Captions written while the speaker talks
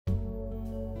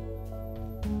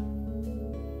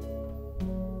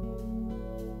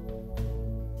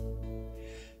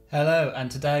Hello, and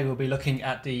today we'll be looking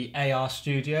at the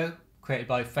ARStudio created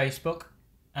by Facebook,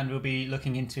 and we'll be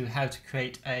looking into how to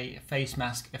create a face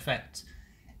mask effect.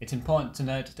 It's important to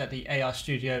note that the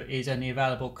ARStudio is only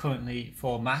available currently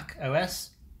for Mac OS,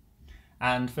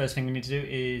 and first thing we need to do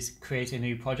is create a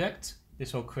new project.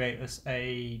 This will create us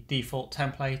a default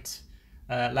template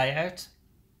layout.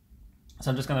 So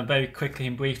I'm just going to very quickly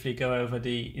and briefly go over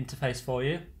the interface for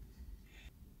you.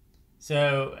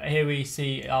 So here we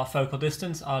see our focal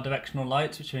distance, our directional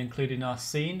lights, which are included in our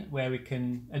scene, where we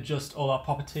can adjust all our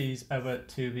properties over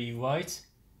to the right.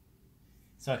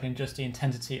 So I can adjust the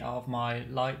intensity of my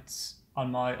lights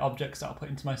on my objects that I'll put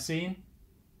into my scene.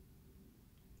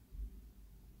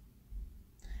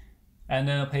 And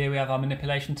then up here we have our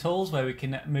manipulation tools, where we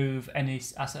can move any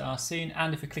asset in our scene,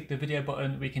 and if we click the video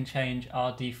button we can change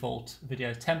our default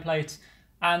video template,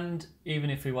 and even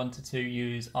if we wanted to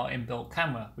use our inbuilt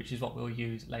camera, which is what we'll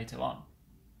use later on.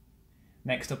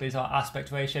 Next up is our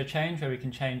aspect ratio change, where we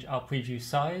can change our preview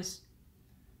size.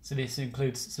 So this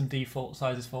includes some default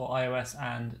sizes for iOS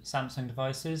and Samsung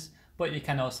devices, but you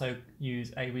can also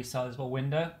use a resizable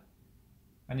window.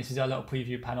 And this is our little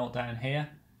preview panel down here,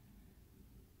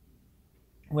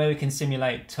 where we can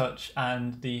simulate touch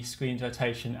and the screen's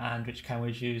rotation and which camera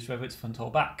is used, whether it's front or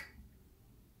back.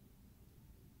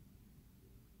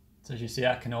 So as you see,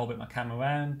 I can orbit my camera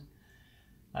around,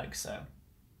 like so.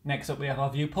 Next up we have our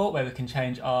viewport, where we can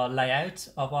change our layout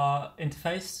of our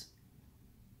interface.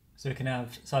 So we can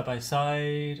have side by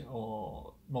side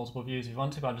or multiple views if we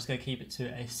want to, but I'm just going to keep it to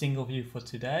a single view for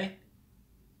today.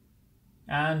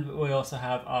 And we also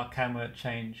have our camera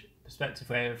change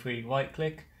perspective, where if we right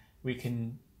click, we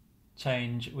can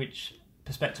change which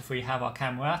perspective we have our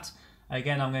camera at.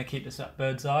 Again, I'm going to keep this at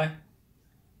bird's eye,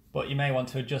 but you may want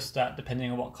to adjust that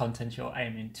depending on what content you're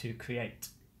aiming to create.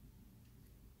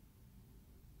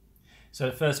 So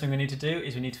the first thing we need to do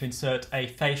is we need to insert a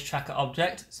face tracker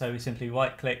object. So we simply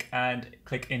right click and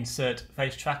click insert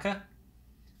face tracker.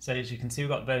 So as you can see, we've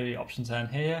got various options down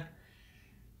here.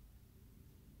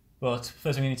 But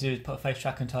first thing we need to do is put a face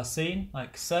tracker into our scene,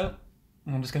 like so.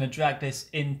 And I'm just going to drag this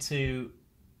into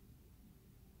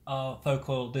our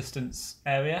focal distance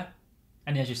area.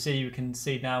 And as you see, you can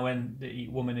see now when the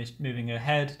woman is moving her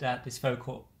head that this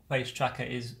focal face tracker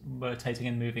is rotating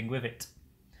and moving with it.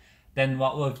 Then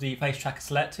with the face tracker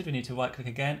selected, we need to right click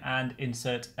again and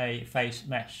insert a face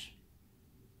mesh.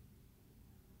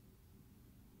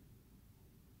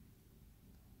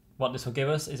 What this will give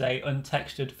us is a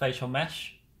untextured facial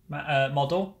mesh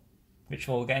model, which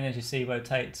will again, as you see,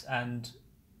 rotate and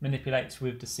manipulates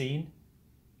with the scene.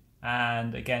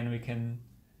 And again, we can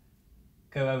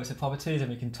go over to properties and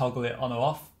we can toggle it on or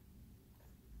off.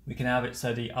 We can have it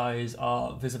so the eyes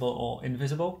are visible or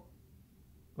invisible,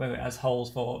 whether it has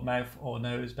holes for mouth or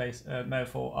nose,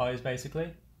 mouth or eyes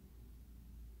basically.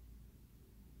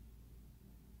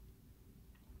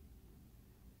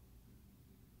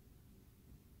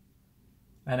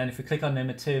 And then if we click on the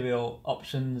material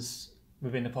options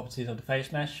within the properties of the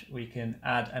face mesh, we can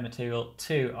add a material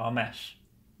to our mesh,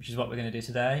 which is what we're going to do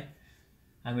today.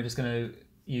 And we're just going to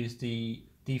use the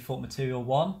default material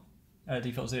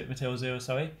material 0,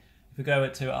 sorry. If we go over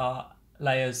to our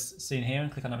layers scene here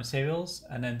and click on our materials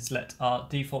and then select our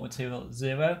default material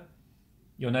 0,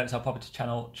 you'll notice our property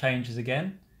channel changes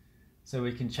again. So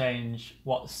we can change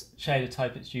what shader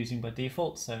type it's using by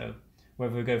default. So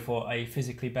whether we go for a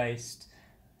physically based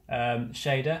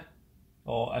shader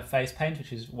or a face paint,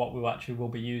 which is what we actually will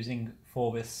be using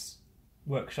for this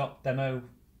workshop demo.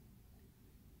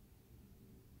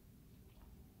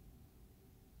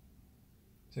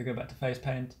 So go back to face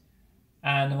paint,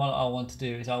 and what I want to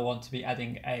do is I want to be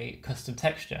adding a custom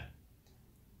texture.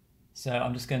 So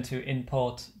I'm just going to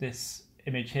import this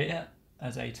image here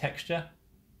as a texture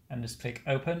and just click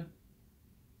open.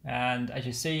 And as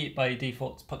you see, by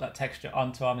default put that texture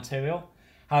onto our material.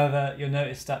 However, you'll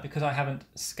notice that because I haven't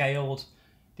scaled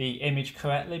the image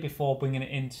correctly before bringing it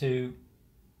into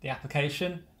the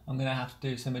application, I'm going to have to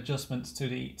do some adjustments to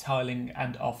the tiling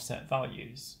and offset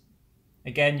values.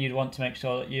 Again, you'd want to make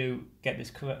sure that you get this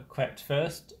correct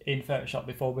first in Photoshop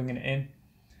before bringing it in.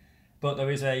 But there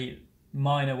is a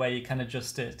minor way you can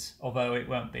adjust it, although it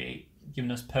won't be giving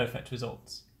us perfect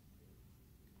results.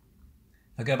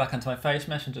 I'll go back onto my face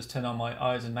mesh and just turn on my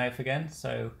eyes and mouth again,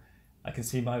 so I can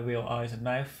see my real eyes and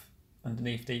mouth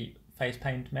underneath the face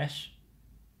paint mesh.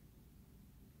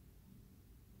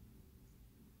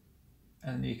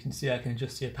 And you can see I can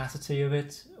adjust the opacity of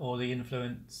it, or the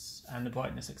influence and the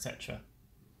brightness, etc.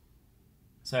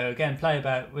 So again, play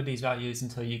about with these values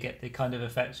until you get the kind of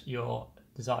effect you're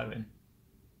desiring.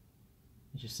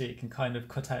 As you see, it can kind of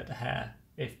cut out the hair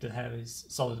if the hair is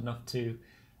solid enough to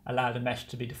allow the mesh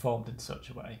to be deformed in such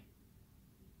a way.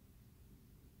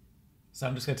 So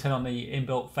I'm just going to turn on the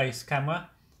inbuilt face camera.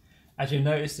 As you'll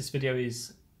notice, this video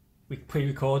is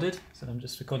pre-recorded, so I'm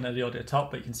just recording the audio at the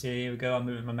top, but you can see, here we go, I'm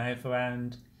moving my mouth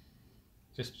around,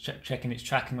 just checking it's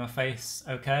tracking my face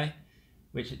okay,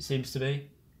 which it seems to be.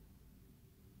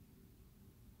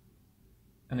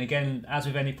 And again, as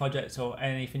with any project or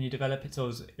anything you develop, it's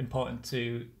always important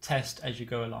to test as you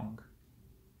go along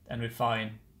and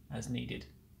refine as needed.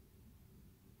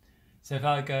 So if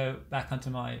I go back onto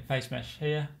my face mesh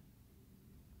here,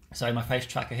 sorry, my face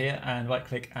tracker here, and right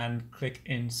click and click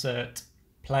insert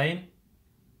plane.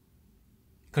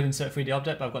 Could insert 3D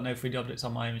object, but I've got no 3D objects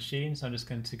on my machine, so I'm just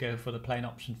going to go for the plane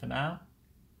option for now.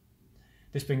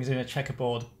 This brings in a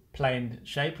checkerboard plane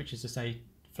shape, which is just a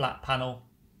flat panel,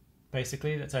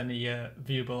 basically, that's only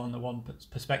viewable on the one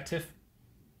perspective.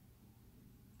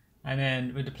 And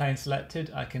then with the plane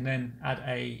selected, I can then add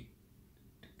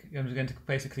I'm going to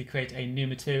basically create a new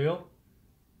material.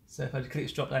 So if I click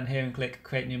this drop down here and click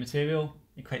create new material,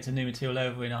 it creates a new material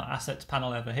over in our assets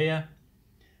panel over here.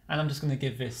 And I'm just going to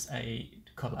give this a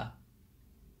colour.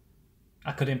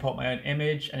 I could import my own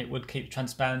image and it would keep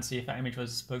transparency if that image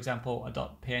was, for example, a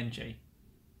 .png.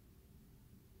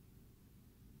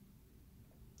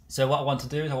 So what I want to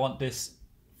do is I want this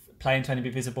plane to only be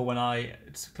visible when I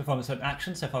perform a certain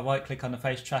action. So if I right click on the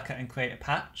face tracker and create a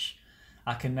patch,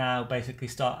 I can now basically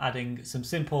start adding some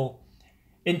simple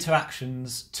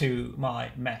interactions to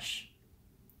my mesh.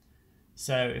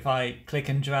 So if I click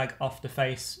and drag off the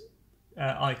face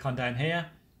icon down here,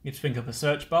 it brings up a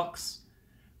search box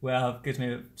where it gives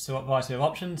me a variety of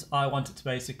options. I want it to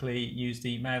basically use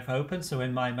the mouth open, so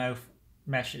when my mouth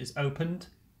mesh is opened,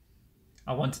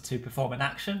 I want it to perform an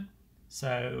action.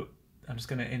 So I'm just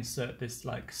going to insert this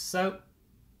like so.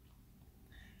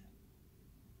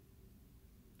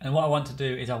 And what I want to do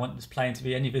is I want this plane to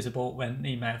be only visible when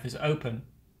the mouth is open.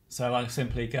 So I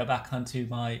simply go back onto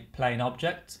my plane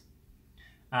object,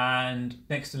 and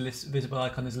next to this visible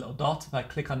icon is a little dot. If I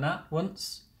click on that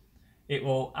once, it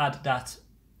will add that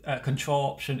control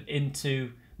option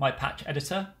into my patch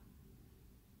editor.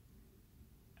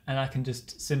 And I can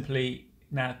just simply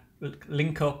now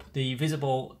link up the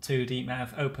visible to the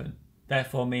mouth open.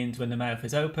 Therefore means when the mouth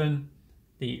is open,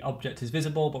 the object is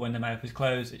visible, but when the mouth is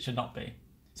closed, it should not be.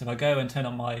 So if I go and turn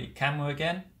on my camera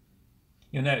again,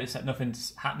 you'll notice that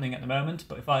nothing's happening at the moment,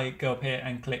 but if I go up here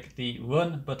and click the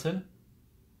run button,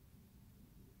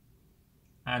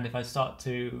 and if I start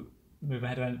to move my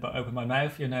head around but open my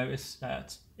mouth, you'll notice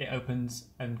that it opens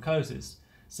and closes.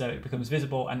 So it becomes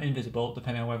visible and invisible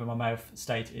depending on whether my mouth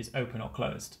state is open or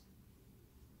closed.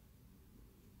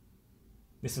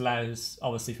 This allows,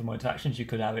 obviously, for more interactions. You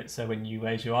could have it so when you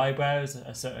raise your eyebrows,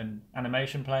 a certain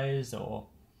animation plays, or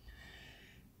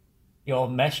your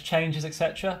mesh changes,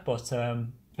 etc. But for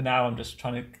now, I'm just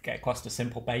trying to get across the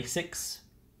simple basics.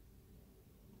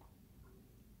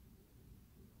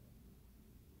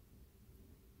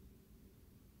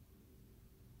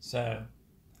 So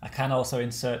I can also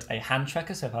insert a hand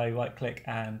tracker. So if I right click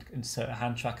and insert a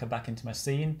hand tracker back into my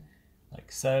scene,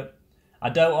 like so. I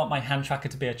don't want my hand tracker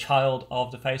to be a child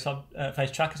of the face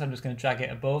tracker, so I'm just going to drag it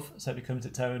above so it becomes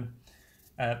its own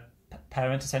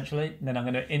parent essentially. And then I'm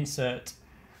going to insert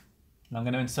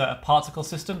a particle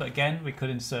system, but again we could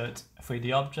insert a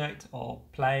 3D object or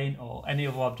plane or any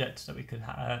other objects that we could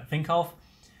think of.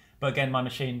 But again, my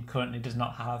machine currently does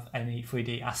not have any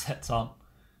 3D assets on.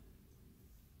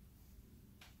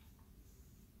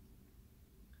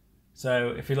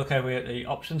 So if we look over at the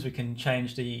options, we can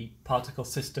change the particle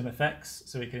system effects.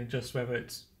 So we can adjust whether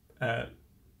it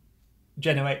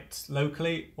generates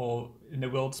locally or in the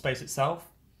world space itself.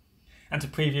 And to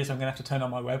previous, I'm going to have to turn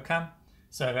on my webcam.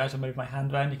 So as I move my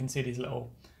hand around, you can see these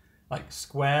little like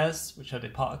squares, which are the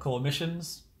particle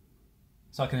emissions.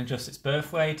 So I can adjust its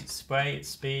birth rate, its spray, its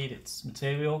speed, its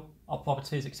material,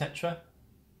 properties, etc.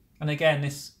 And again,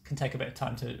 this can take a bit of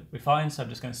time to refine, so I'm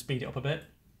just going to speed it up a bit.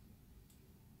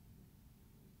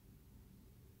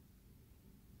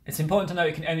 It's important to know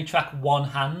it can only track one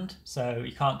hand, so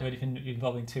you can't do anything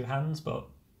involving two hands, but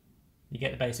you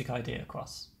get the basic idea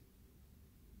across.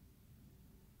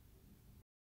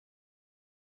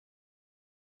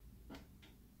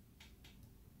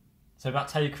 So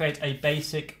that's how you create a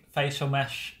basic facial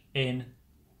mesh in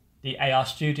the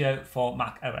ARStudio for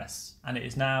Mac OS, and it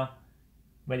is now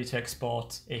ready to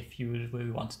export if you really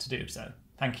wanted to do so.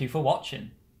 Thank you for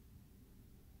watching.